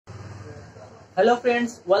Hello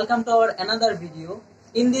friends, welcome to our another video.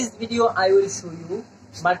 In this video I will show you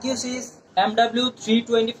Mercusys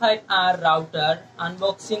MW325R router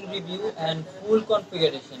unboxing review and full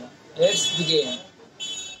configuration. Let's begin.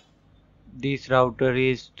 This router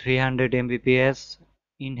is 300 Mbps,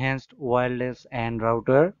 enhanced wireless and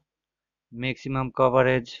router, maximum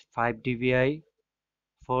coverage 5 dBi,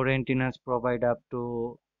 4 antennas provide up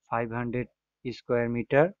to 500 square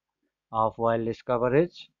meter of wireless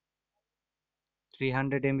coverage,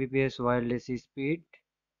 300 Mbps wireless speed,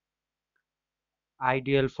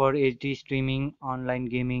 ideal for HD streaming, online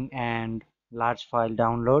gaming and large file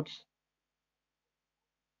downloads.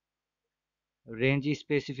 Range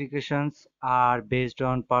specifications are based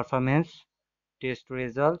on performance test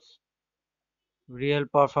results. Real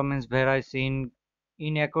performance varies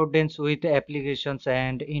in accordance with applications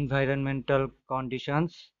and environmental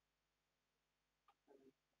conditions.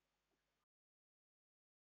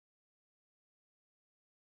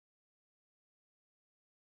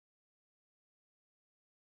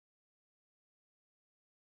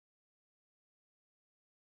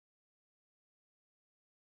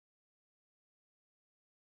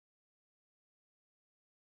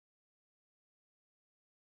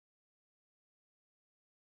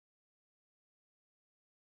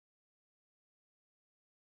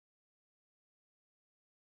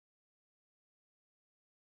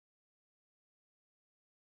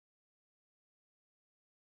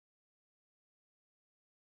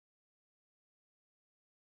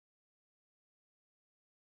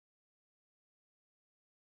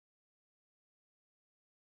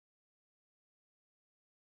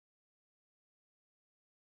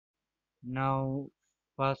 Now,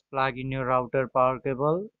 first plug in your router power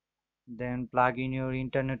cable, then plug in your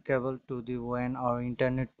internet cable to the WAN or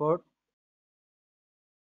internet port.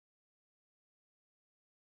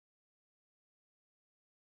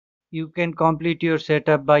 You can complete your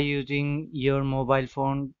setup by using your mobile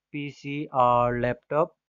phone, PC or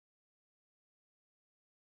laptop.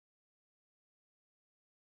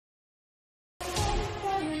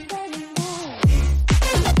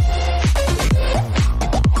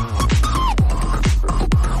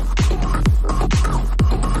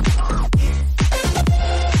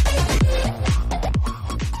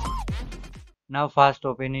 Now first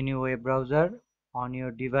open a new web browser on your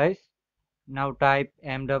device. Now type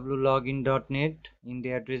mwlogin.net in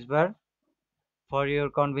the address bar. For your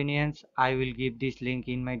convenience, I will give this link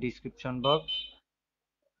in my description box.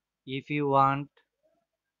 If you want,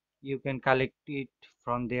 you can collect it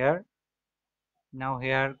from there. Now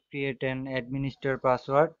here create an administer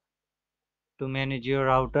password to manage your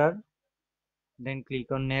router. Then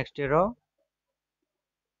click on next arrow.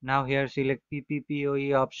 Now here select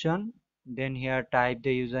Pppoe option. Then here type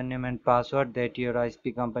the username and password that your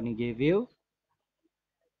ISP company gave you.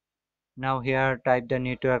 Now here type the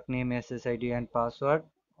network name, SSID and password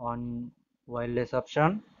on wireless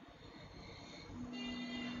option.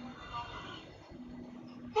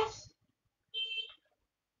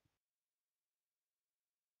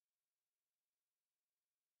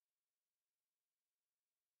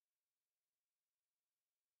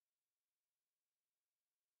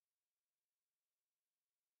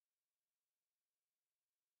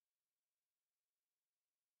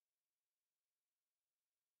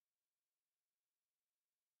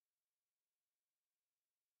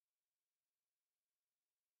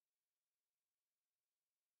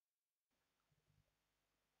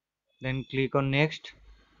 Then click on next.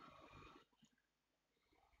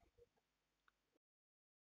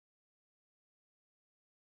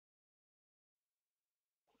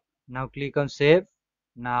 Now click on save.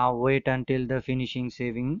 Now wait until the finishing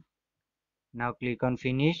saving. Now click on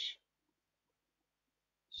finish.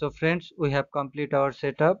 So friends, we have completed our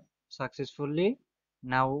setup successfully.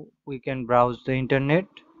 Now we can browse the internet.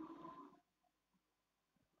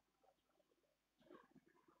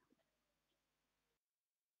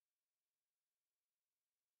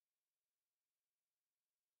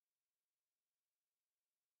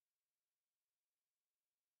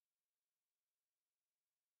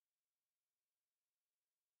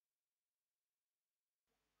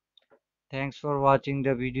 Thanks for watching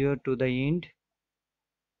the video to the end.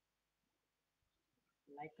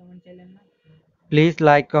 Please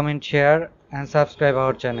like, comment, share and subscribe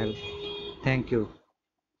our channel. Thank you.